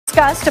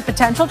discussed a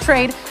potential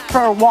trade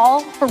for a Wall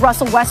for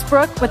Russell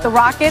Westbrook with the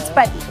Rockets,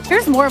 but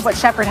here's more of what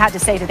Shepard had to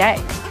say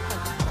today.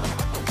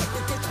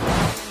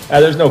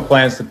 There's no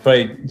plans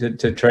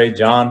to trade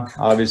John.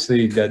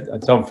 Obviously,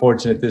 it's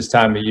unfortunate this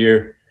time of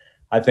year.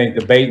 I think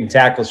the bait and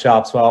tackle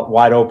shop's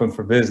wide open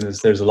for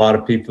business. There's a lot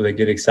of people that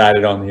get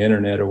excited on the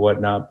internet or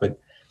whatnot, but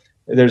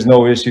there's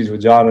no issues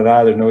with John and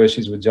I. There's no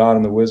issues with John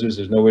and the Wizards.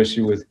 There's no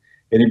issue with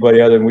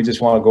anybody other than we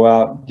just want to go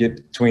out and get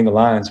between the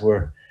lines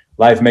where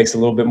life makes a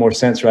little bit more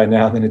sense right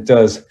now than it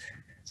does.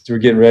 So we're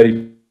getting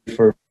ready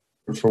for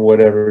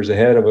whatever is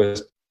ahead of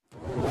us.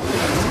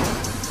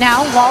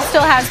 Now, Wall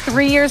still has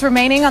 3 years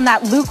remaining on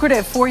that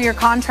lucrative 4-year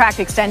contract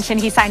extension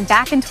he signed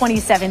back in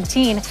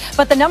 2017.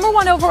 But the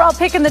 #1 overall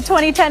pick in the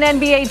 2010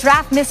 NBA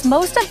draft missed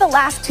most of the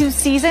last 2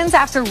 seasons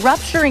after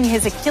rupturing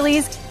his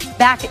Achilles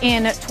back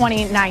in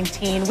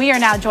 2019. We are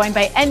now joined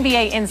by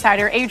NBA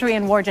insider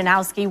Adrian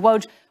Wojnarowski.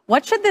 Woj,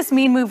 what should this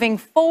mean moving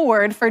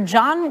forward for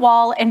John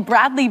Wall and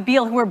Bradley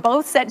Beal, who are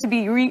both set to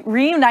be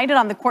reunited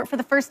on the court for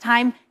the first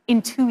time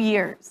in 2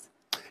 years?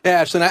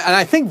 Yes, and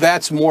I think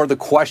that's more the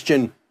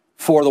question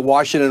for the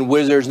Washington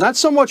Wizards. Not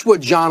so much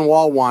what John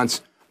Wall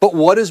wants, but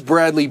what does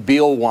Bradley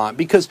Beal want?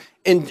 Because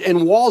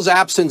in Wall's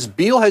absence,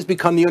 Beal has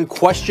become the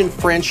unquestioned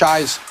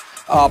franchise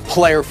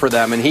player for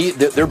them. And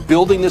they're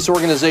building this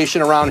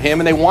organization around him,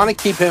 and they want to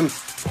keep him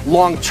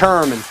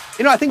long-term. And,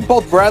 you know, I think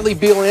both Bradley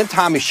Beal and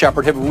Tommy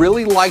Shepard have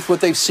really liked what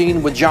they've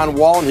seen with John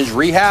Wall in his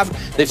rehab.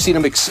 They've seen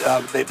him,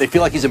 they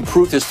feel like he's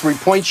improved his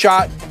three-point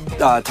shot.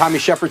 Tommy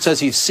Shepard says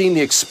he's seen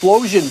the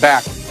explosion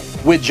back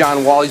with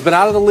John Wall. He's been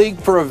out of the league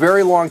for a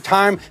very long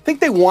time. I think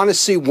they want to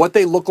see what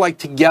they look like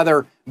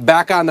together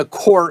back on the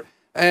court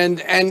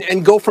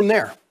and go from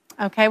there.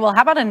 Okay, well,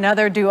 how about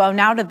another duo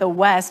now to the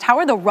West? How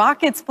are the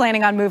Rockets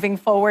planning on moving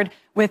forward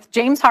with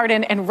James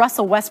Harden and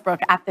Russell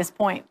Westbrook at this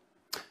point?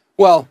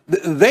 Well,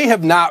 they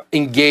have not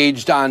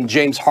engaged on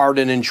James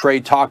Harden in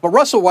trade talk, but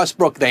Russell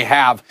Westbrook they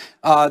have.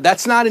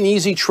 That's not an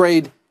easy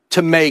trade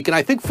to make, and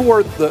I think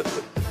for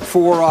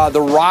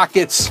the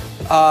Rockets,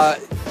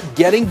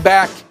 getting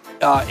back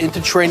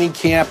into training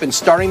camp and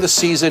starting the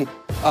season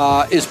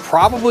is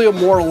probably a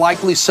more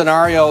likely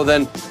scenario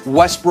than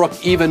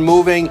Westbrook even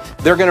moving.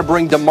 They're going to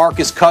bring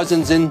DeMarcus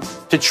Cousins in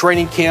to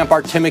training camp,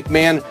 our Tim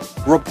McMahon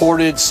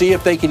reported, see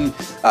if they can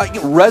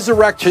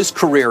resurrect his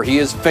career. He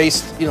has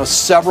faced,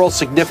 several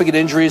significant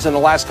injuries in the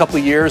last couple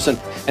of years, and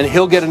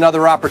he'll get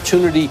another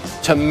opportunity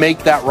to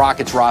make that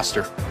Rockets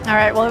roster. All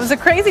right, well, it was a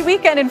crazy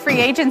weekend in free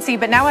agency,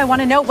 but now I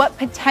want to know what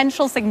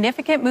potential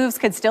significant moves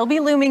could still be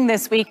looming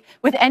this week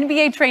with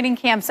NBA training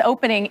camps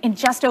opening in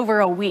just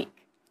over a week.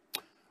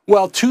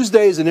 Well,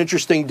 Tuesday is an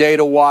interesting day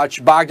to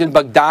watch. Bogdan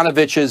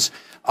Bogdanović's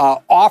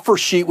offer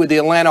sheet with the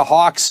Atlanta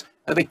Hawks.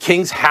 The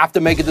Kings have to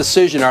make a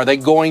decision. Are they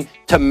going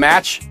to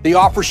match the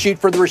offer sheet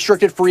for the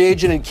restricted free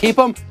agent and keep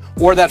him?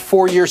 Or that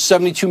 4-year,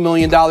 $72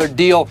 million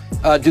deal,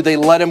 do they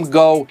let him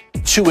go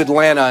to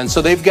Atlanta? And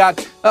so they've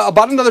got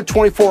about another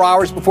 24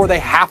 hours before they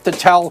have to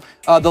tell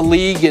the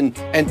league and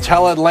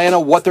tell Atlanta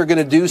what they're going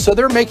to do. So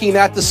they're making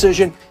that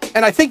decision.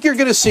 And I think you're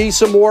going to see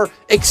some more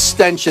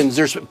extensions.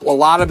 There's a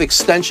lot of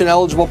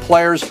extension-eligible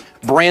players.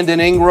 Brandon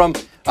Ingram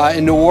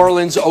in New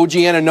Orleans, OG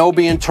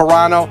Anunoby in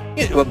Toronto,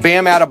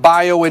 Bam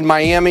Adebayo in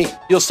Miami.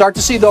 You'll start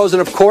to see those.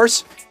 And, of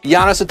course,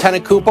 Giannis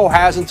Antetokounmpo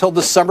has until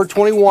December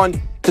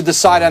 21 to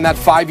decide on that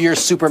 5-year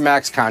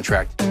Supermax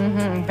contract.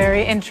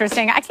 Very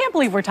interesting. I can't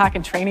believe we're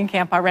talking training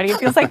camp already. It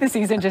feels like the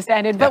season just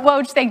ended. But,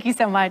 Woj, thank you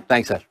so much.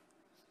 Thanks, Ed.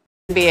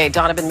 NBA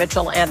Donovan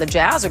Mitchell and the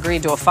Jazz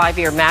agreed to a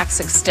 5-year max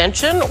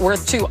extension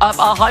worth to up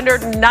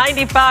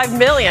 $195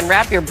 million.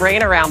 Wrap your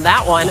brain around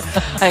that one.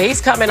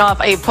 He's coming off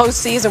a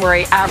postseason where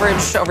he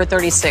averaged over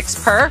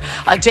 36 per.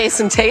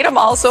 Jason Tatum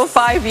also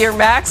 5-year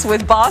max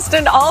with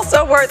Boston,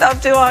 also worth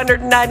up to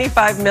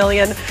 $195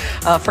 million.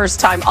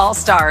 First-time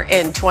All-Star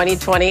in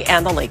 2020,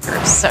 and the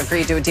Lakers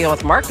agreed to a deal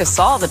with Marc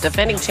Gasol, the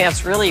defending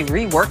champs, really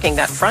reworking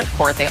that front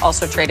court. They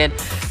also traded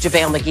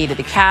JaVale McGee to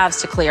the Cavs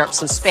to clear up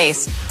some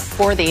space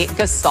for the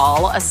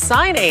Gasol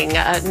signing.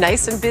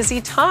 Nice and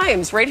busy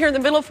times right here in the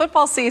middle of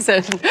football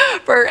season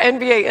for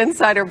NBA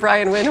insider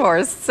Brian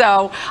Windhorst.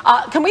 So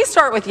can we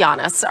start with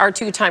Giannis, our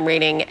 2-time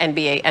reigning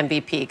NBA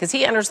MVP, because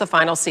he enters the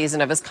final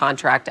season of his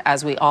contract,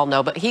 as we all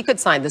know, but he could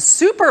sign the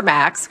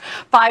Supermax,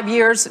 5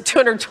 years,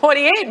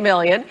 $228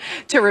 million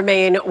to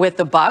remain with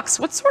the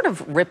Bucks. What sort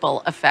of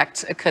ripple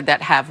effect could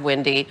that have,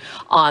 Wendy,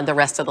 on the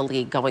rest of the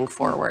league going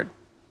forward?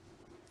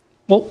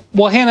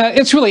 Well, Hannah,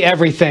 it's really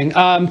everything.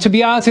 To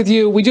be honest with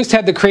you, we just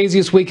had the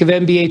craziest week of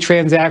NBA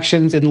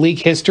transactions in league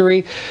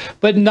history,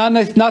 but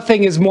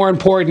nothing is more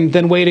important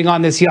than waiting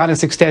on this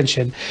Giannis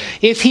extension.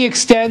 If he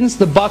extends,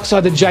 the Bucks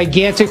are the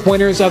gigantic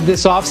winners of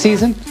this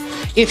offseason.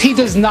 If he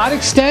does not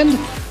extend,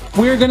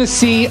 we're going to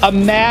see a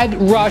mad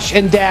rush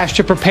and dash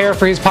to prepare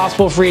for his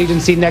possible free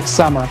agency next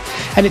summer.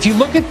 And if you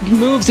look at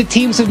moves that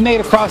teams have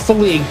made across the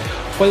league,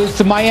 whether it's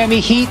the Miami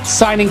Heat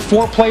signing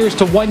 4 players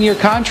to 1-year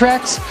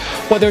contracts,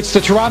 whether it's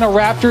the Toronto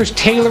Raptors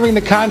tailoring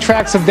the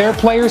contracts of their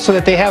players so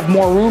that they have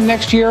more room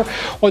next year,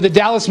 or the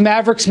Dallas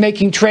Mavericks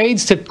making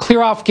trades to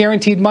clear off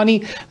guaranteed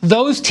money,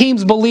 those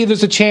teams believe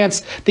there's a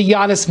chance that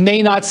Giannis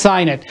may not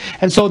sign it.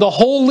 And so the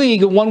whole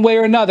league, in one way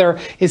or another,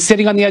 is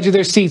sitting on the edge of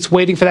their seats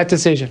waiting for that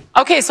decision.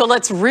 Okay, so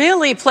let's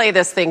really play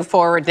this thing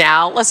forward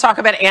now. Let's talk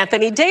about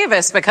Anthony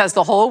Davis, because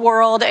the whole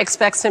world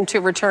expects him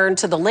to return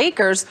to the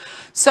Lakers.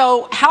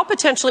 So how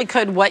potentially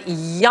could what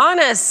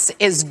Giannis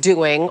is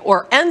doing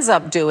or ends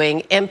up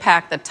doing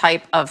impact the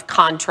type of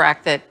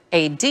contract that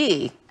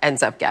AD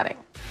ends up getting?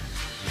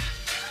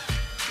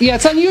 Yeah,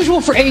 it's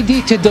unusual for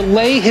AD to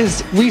delay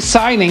his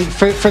re-signing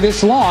for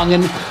this long.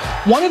 And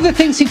one of the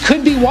things he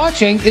could be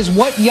watching is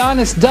what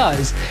Giannis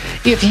does.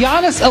 If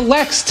Giannis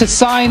elects to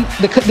sign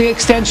the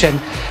extension,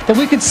 then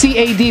we could see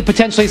AD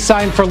potentially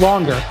sign for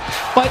longer.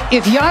 But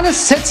if Giannis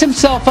sets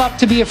himself up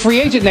to be a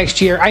free agent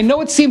next year, I know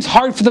it seems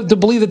hard for them to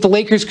believe that the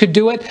Lakers could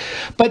do it,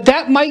 but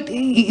that might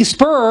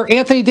spur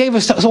Anthony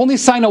Davis to only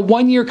sign a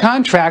 1-year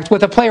contract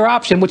with a player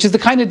option, which is the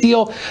kind of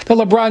deal that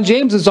LeBron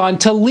James is on,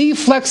 to leave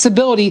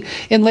flexibility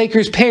in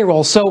Lakers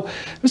payroll. So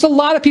there's a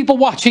lot of people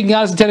watching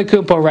Giannis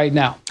Antetokounmpo right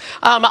now.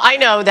 I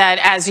know that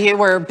as you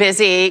were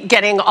busy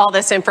getting all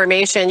this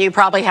information, you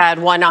probably had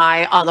one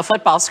eye on the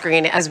football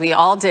screen, as we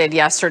all did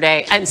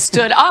yesterday, and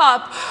stood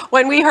up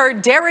when we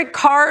heard Derek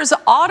Carr's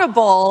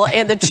audible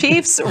in the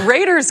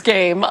Chiefs-Raiders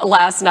game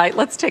last night.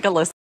 Let's take a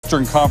listen.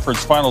 Western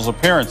Conference Finals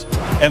appearance.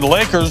 And the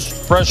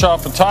Lakers, fresh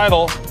off the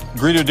title,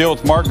 agreed to deal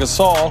with Marc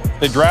Gasol.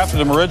 They drafted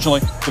him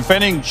originally.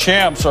 Defending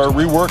champs are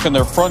reworking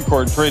their front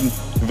court, trading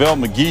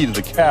JaVale McGee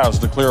to the Cavs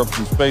to clear up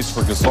some space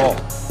for Gasol.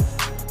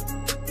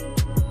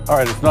 All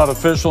right, it's not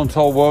official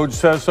until Woj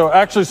says so.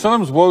 Actually,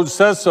 sometimes Woj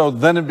says so,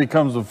 then it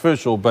becomes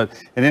official. But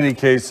in any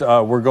case,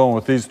 we're going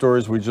with these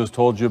stories we just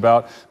told you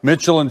about.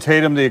 Mitchell and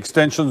Tatum, the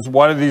extensions.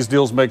 Why do these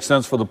deals make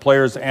sense for the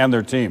players and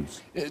their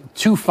teams?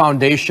 2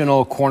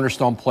 foundational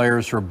cornerstone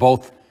players for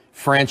both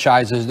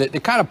franchises. The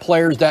kind of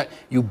players that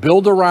you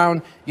build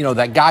around,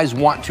 that guys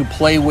want to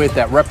play with,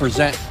 that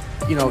represent,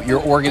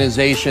 your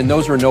organization.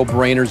 Those are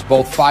no-brainers.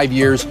 Both 5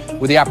 years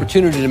with the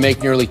opportunity to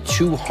make nearly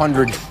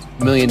 $200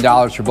 million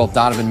for both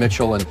Donovan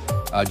Mitchell and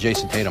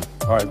Jason Tatum.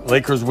 All right,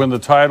 Lakers win the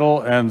title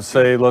and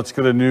say, let's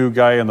get a new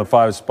guy in the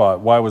 5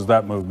 spot. Why was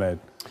that move made?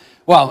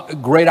 Well, a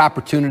great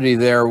opportunity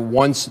there.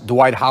 Once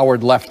Dwight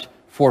Howard left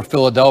for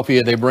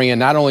Philadelphia, they bring in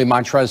not only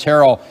Montrezl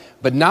Harrell,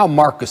 but now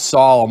Marc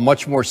Gasol, a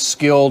much more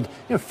skilled,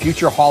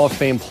 future Hall of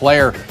Fame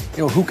player,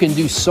 who can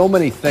do so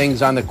many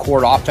things on the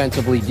court,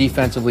 offensively,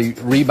 defensively,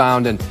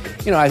 rebound. And,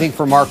 I think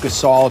for Marc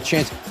Gasol, a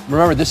chance.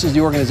 Remember, this is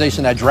the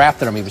organization that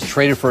drafted him. He was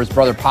traded for his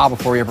brother Pau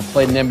before he ever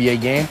played an NBA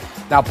game.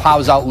 Now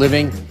Pau's out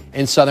living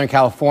in Southern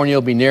California.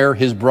 He'll be near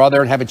his brother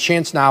and have a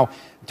chance now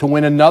to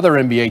win another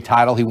NBA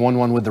title. He won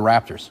one with the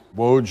Raptors.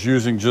 Woj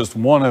using just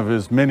one of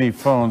his many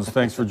phones.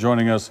 Thanks for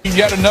joining us.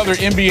 Yet another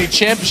NBA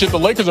championship. The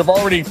Lakers have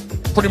already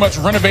pretty much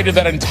renovated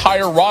that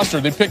entire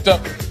roster. They picked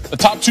up the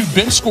top 2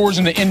 bench scorers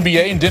in the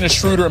NBA, and Dennis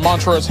Schroeder and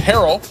Montrezl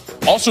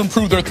Harrell. Also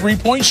improved their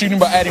three-point shooting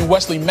by adding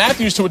Wesley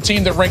Matthews to a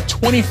team that ranked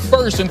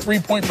 21st in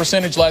three-point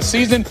percentage last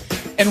season,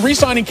 and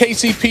re-signing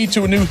KCP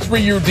to a new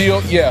 3-year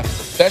deal. Yeah,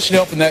 that should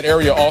help in that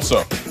area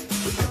also.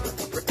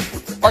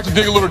 All right, to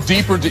dig a little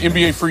deeper into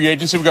NBA free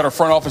agency, we've got our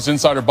front office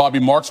insider Bobby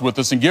Marks with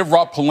us, and give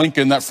Rob Pelinka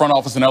and that front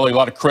office in LA a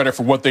lot of credit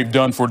for what they've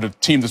done for the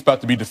team that's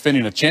about to be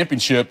defending a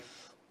championship.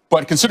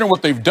 But considering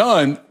what they've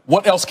done,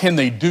 what else can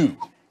they do?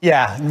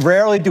 Yeah,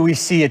 rarely do we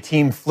see a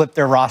team flip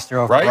their roster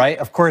over, right?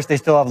 Of course, they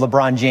still have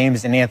LeBron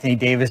James and Anthony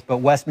Davis, but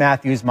Wes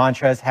Matthews,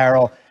 Montrezl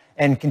Harrell,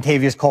 and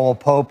Kentavious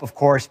Caldwell-Pope, of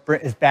course,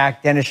 is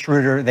back. Dennis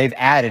Schroeder, they've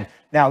added.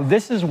 Now,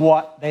 this is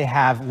what they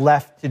have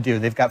left to do.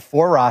 They've got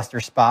 4 roster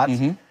spots.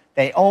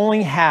 They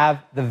only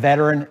have the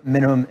veteran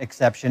minimum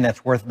exception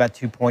that's worth about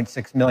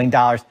 $2.6 million.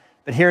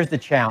 But here's the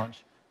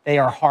challenge. They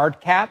are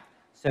hard capped,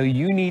 so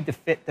you need to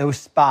fit those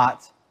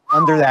spots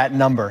under that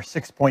number,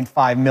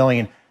 $6.5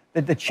 million.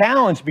 The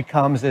challenge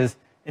becomes and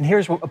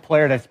here's a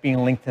player that's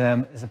being linked to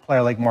them, is a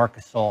player like Marc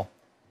Gasol.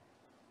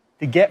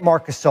 To get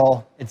Marc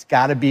Gasol, it's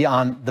got to be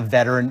on the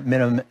veteran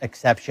minimum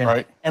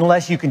exception,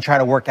 unless you can try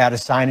to work out a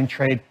sign and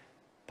trade,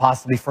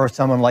 possibly for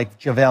someone like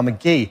JaVale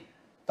McGee.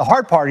 The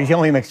hard part is he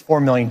only makes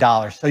 $4 million,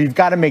 so you've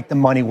got to make the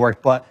money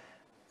work. But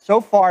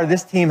so far,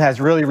 this team has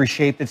really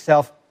reshaped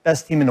itself.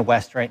 Best team in the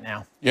West right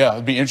now. Yeah,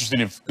 it'd be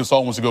interesting if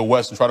Gasol wants to go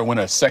west and try to win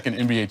a second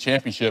NBA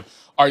championship.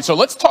 All right, so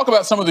let's talk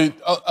about some of the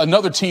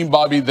another team,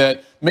 Bobby,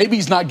 that maybe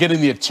he's not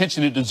getting the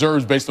attention it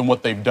deserves based on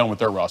what they've done with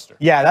their roster.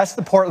 Yeah, that's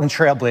the Portland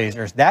Trail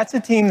Blazers. That's a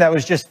team that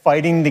was just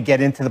fighting to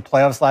get into the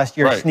playoffs last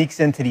year,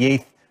 sneaks into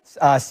the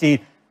 8th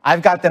seed.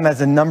 I've got them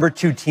as a number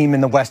 2 team in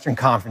the Western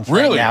Conference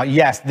right now.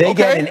 Yes, they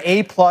get an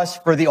A+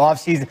 for the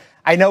offseason.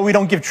 I know we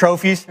don't give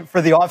trophies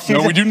for the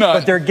offseason. No, we do not.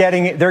 But they're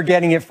getting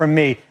it from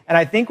me. And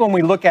I think when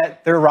we look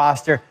at their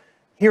roster,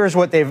 here's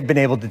what they've been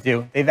able to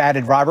do. They've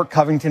added Robert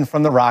Covington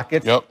from the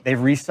Rockets. They've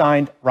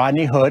re-signed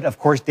Rodney Hood. Of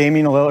course,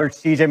 Damian Lillard,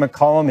 C.J.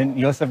 McCollum, and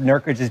Yusuf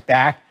Nurkic is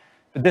back.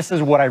 But this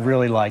is what I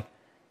really like.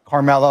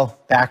 Carmelo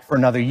back for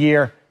another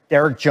year.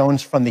 Derek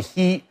Jones from the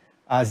Heat.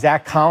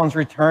 Zach Collins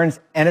returns.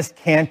 Enes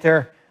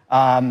Kanter,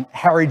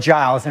 Harry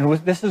Giles. And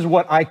this is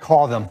what I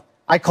call them.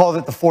 I called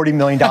it the $40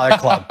 million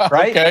club,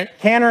 right? Okay.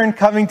 Kanter and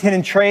Covington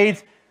in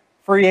trades,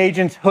 free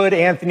agents, Hood,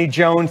 Anthony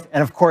Jones,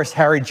 and of course,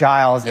 Harry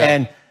Giles. Yeah.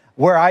 And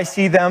where I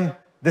see them,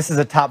 this is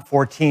a top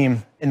 4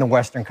 team in the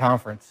Western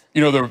Conference.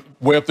 You know, they're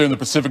way up there in the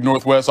Pacific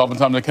Northwest.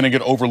 Oftentimes they kind of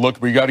get overlooked,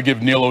 but you got to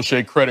give Neil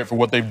O'Shea credit for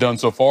what they've done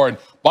so far. And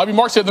Bobby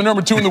Marks said they're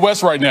number 2 in the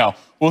West right now.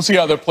 We'll see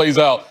how that plays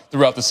out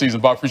throughout the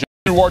season. Bob, appreciate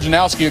it.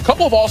 Wojnarowski, a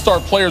couple of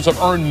all-star players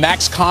have earned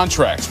max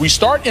contracts. We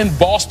start in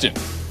Boston,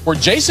 where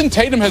Jason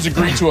Tatum has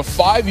agreed to a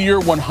 5-year,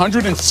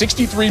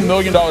 $163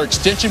 million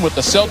extension with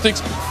the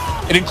Celtics.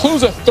 It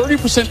includes a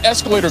 30%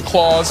 escalator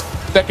clause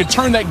that could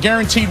turn that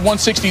guaranteed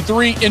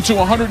 163 into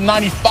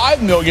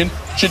 $195 million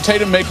should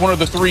Tatum make one of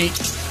the 3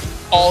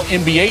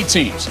 All-NBA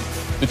teams.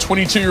 The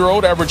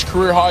 22-year-old averaged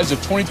career highs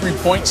of 23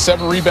 points,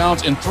 7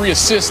 rebounds, and 3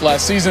 assists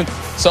last season.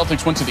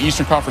 Celtics went to the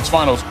Eastern Conference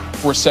Finals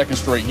for a second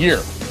straight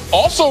year.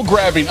 Also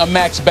grabbing a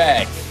max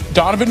bag,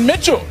 Donovan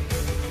Mitchell.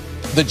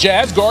 The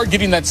Jazz guard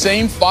getting that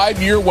same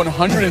 5-year,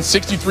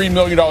 $163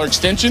 million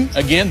extension.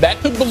 Again, that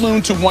could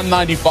balloon to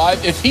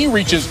 $195 if he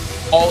reaches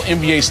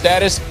All-NBA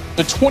status.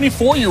 The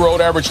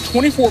 24-year-old averaged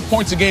 24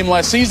 points a game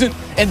last season,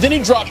 and then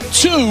he dropped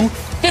 2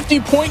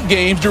 50-point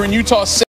games during Utah's